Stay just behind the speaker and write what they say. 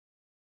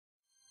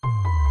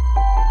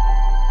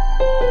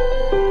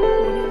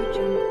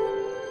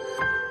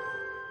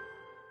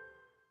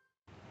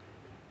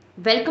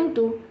Welcome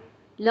to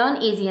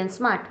Learn Easy and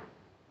Smart.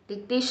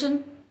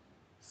 Dictation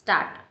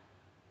start.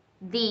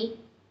 The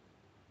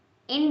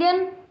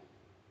Indian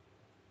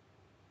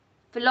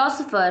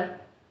philosopher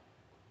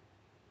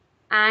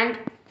and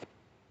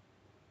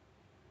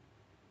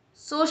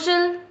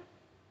social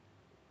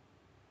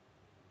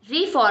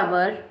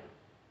reformer,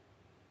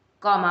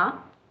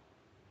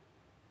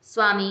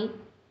 Swami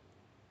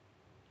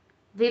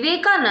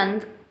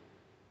Vivekanand,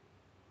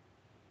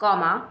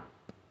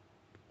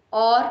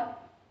 or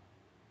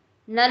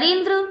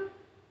Narendra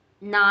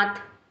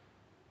Nath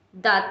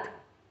Dutt,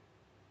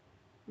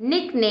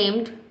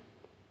 nicknamed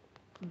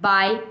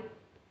by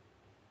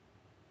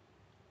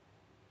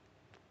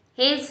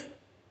his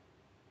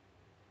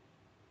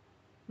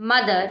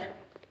mother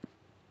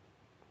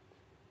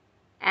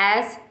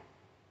as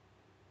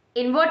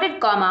inverted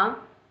comma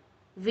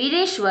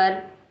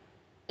Vireshwar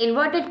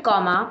inverted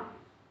comma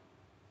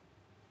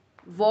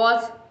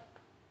was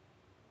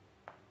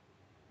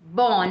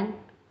born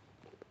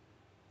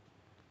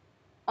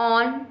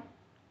on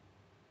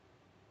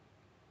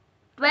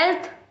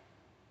 12th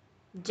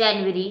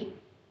January,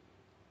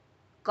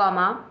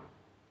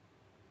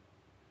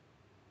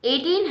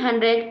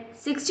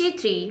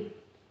 1863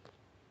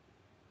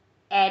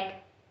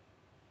 at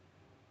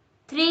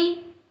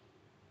 3,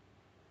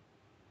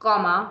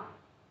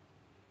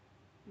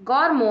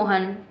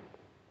 Gormohan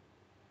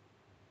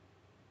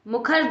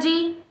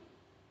Mukherjee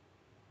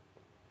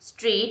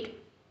Street,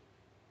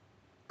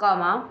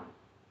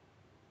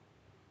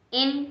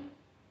 in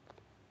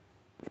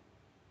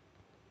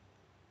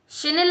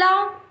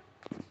Shinila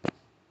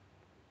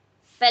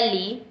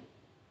Pelli,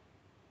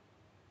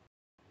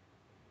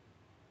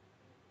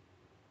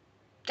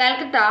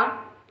 Calcutta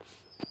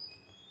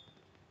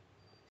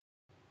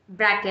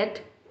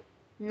bracket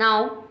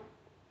now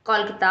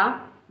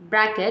Kolkata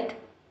bracket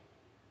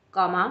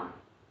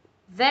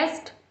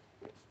West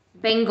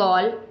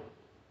Bengal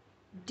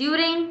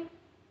during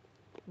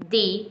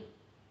the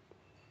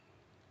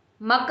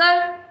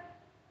Makar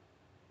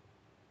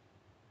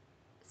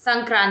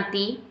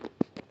Sankranti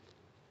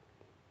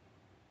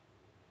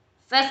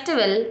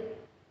festival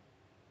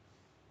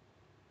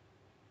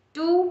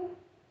to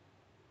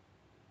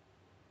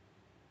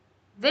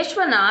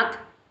Vishwanath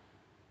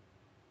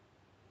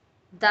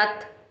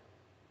Dutt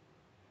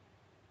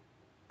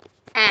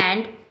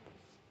and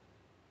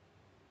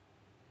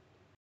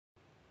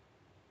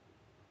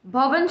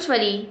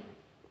Bhuvaneshwari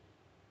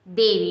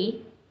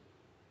Devi,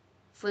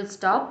 full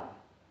stop,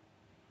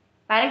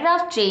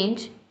 paragraph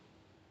change,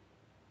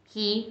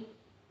 he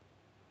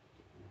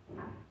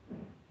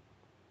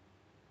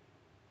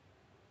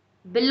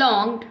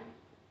belonged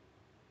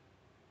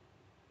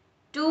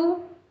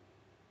to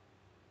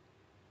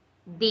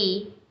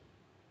the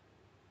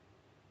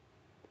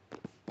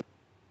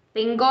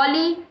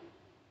Bengali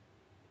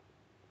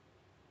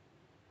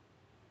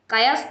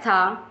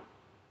Kayastha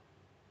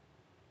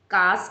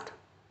caste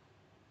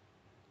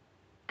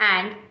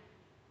and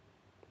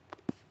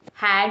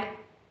had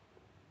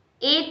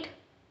 8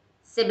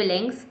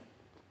 siblings,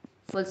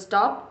 full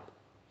stop.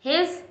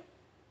 His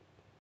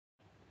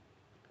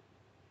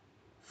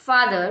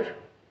father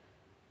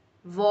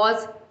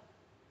was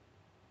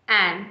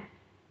an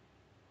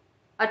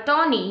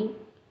attorney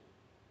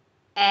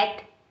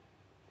at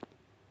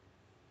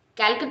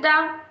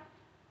Calcutta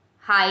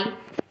High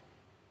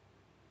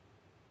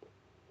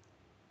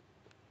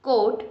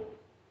Court,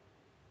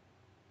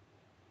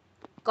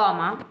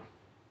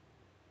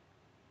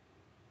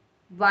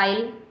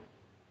 while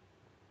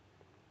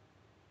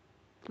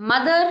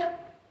mother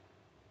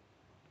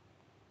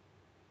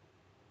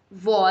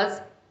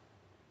was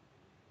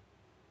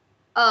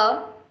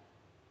a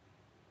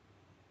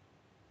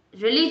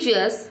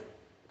religious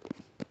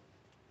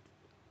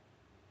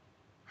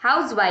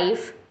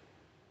housewife,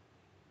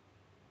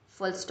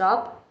 full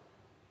stop.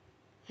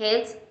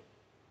 His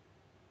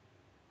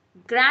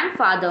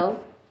grandfather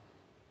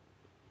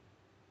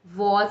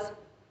was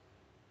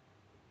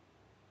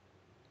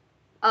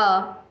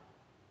a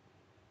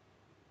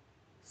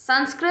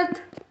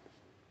Sanskrit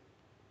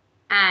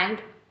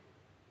and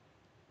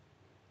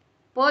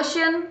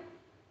Persian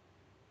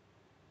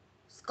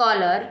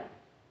scholar,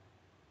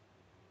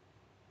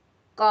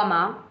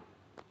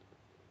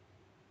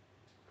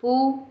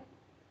 who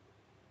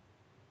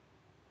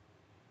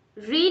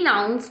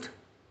renounced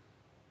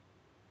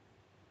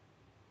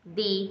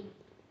the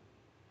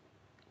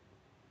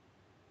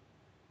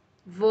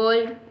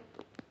world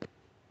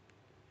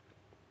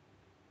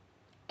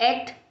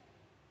at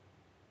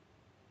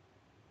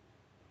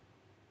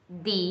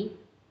the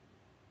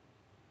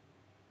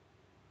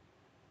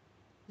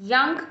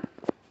young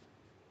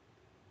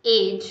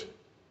age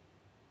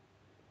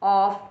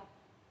of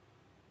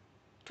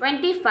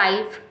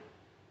 25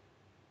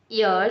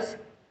 years,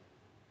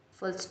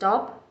 full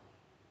stop.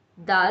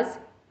 Thus,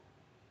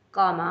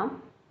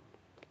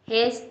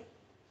 his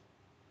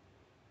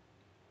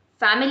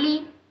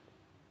family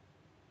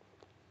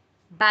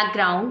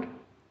background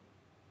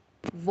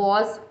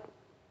was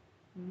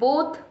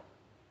both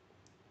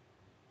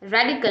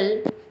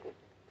radical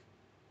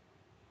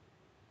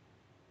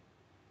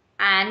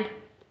and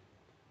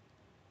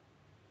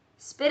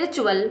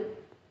spiritual,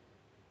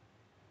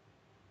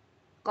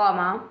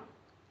 comma,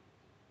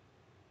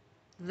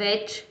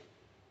 which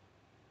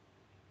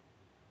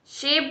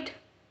shaped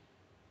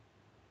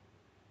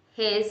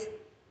his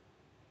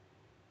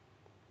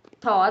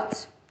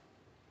thoughts,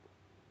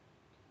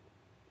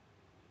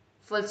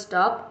 full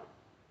stop,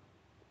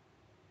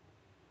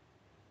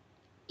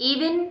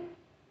 even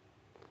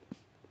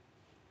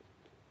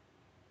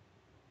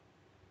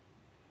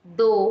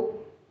though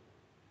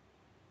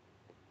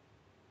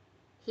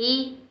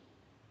he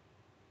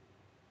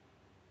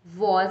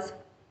was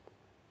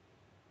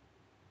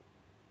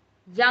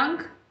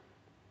young,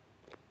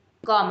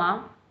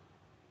 comma,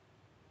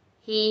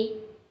 he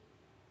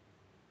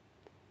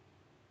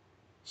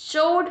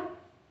showed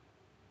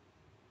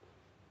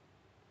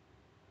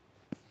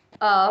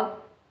a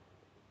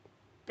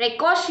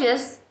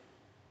precocious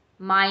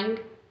mind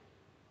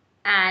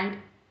and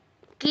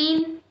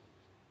keen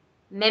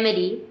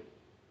memory,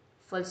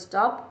 full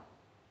stop.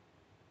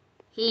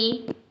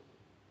 He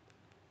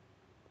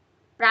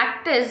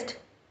practiced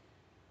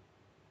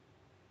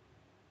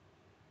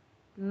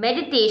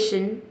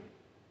meditation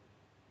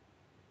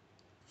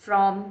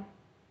from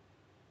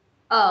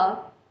a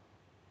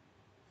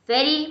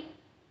very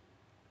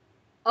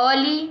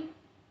early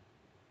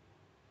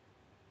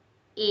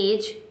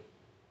age,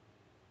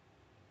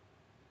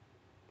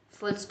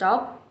 full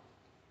stop,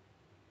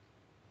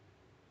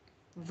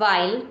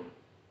 while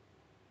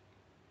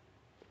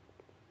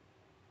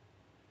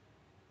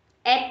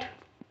at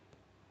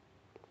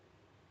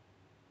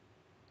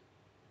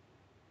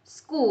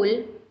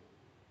school,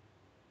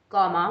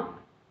 comma,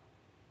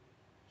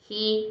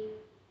 he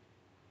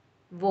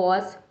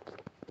was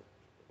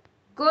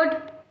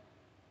good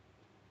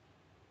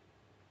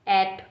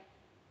at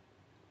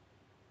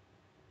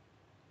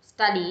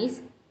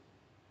studies,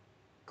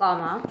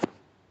 comma,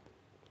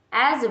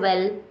 as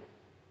well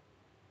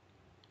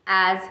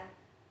as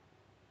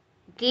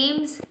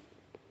games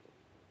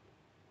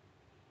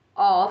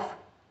of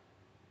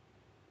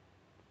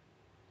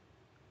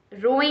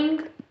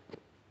rowing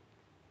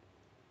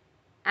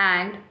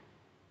and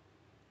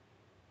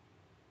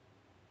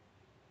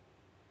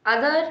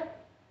other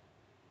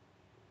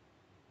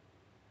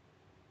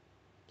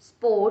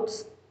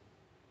sports,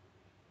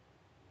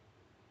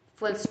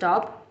 full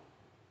stop.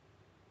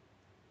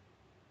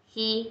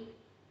 He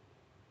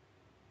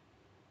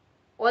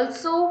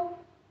also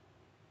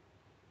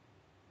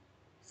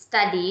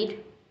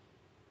studied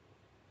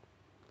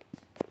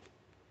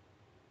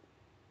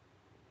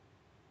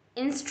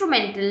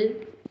instrumental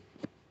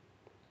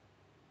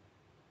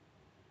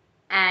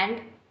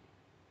and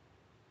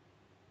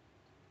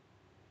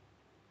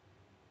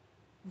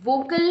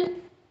vocal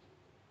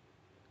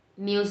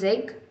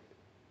music,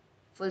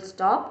 full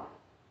stop.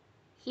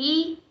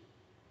 He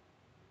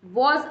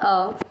was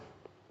a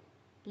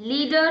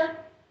leader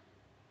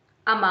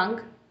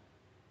among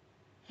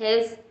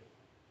his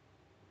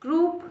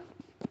group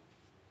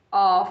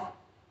of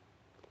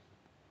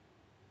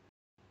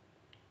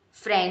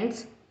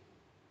friends,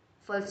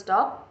 full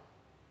stop.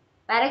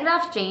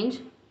 Paragraph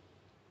change.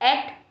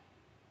 At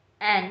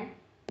an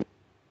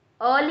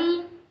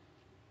early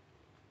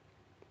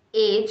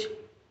age,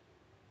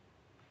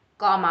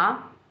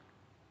 comma,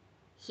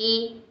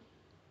 he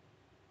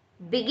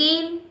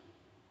began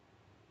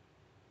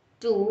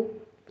to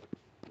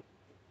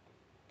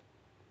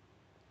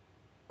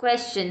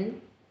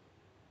question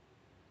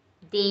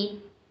the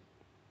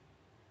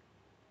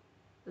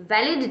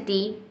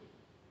validity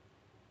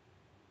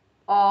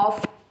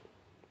of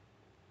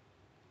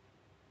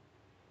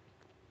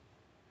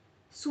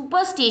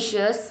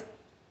superstitious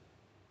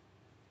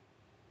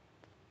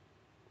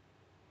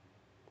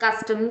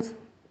customs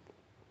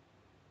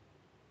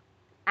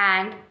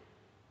and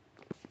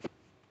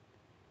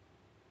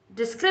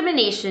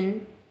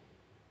discrimination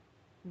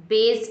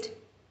based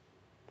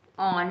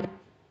on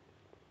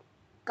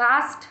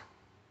caste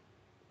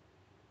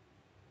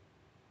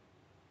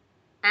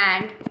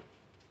and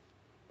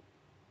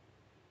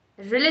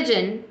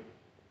religion,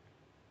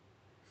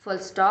 full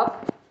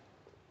stop.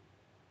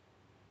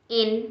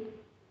 In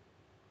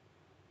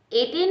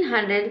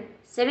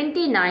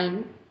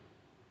 1879,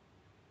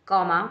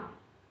 comma,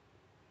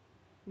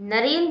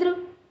 Narendra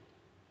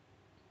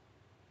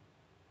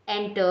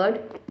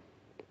entered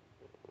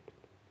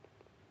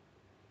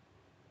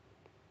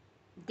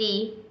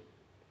the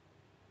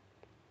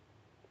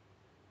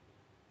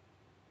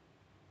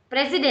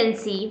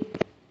Presidency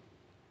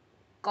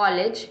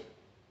College,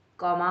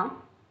 comma,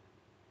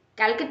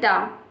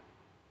 Calcutta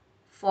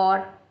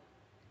for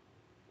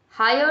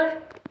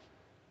higher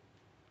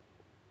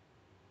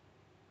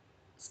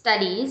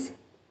studies,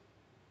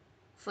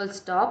 full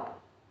stop.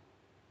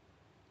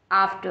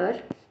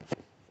 After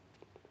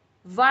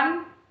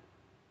 1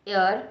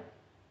 year,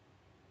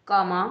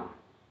 comma,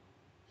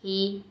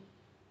 he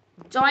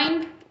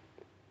joined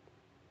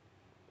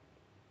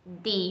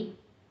the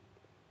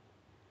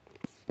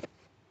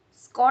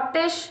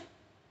Scottish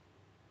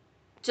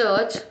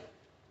Church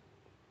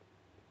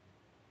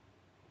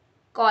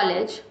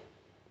College,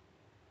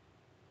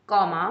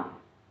 comma,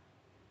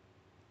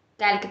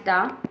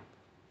 Calcutta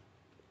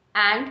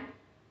and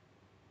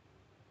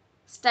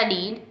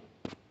studied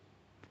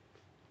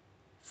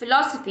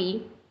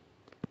philosophy,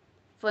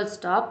 full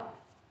stop,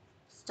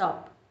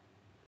 stop.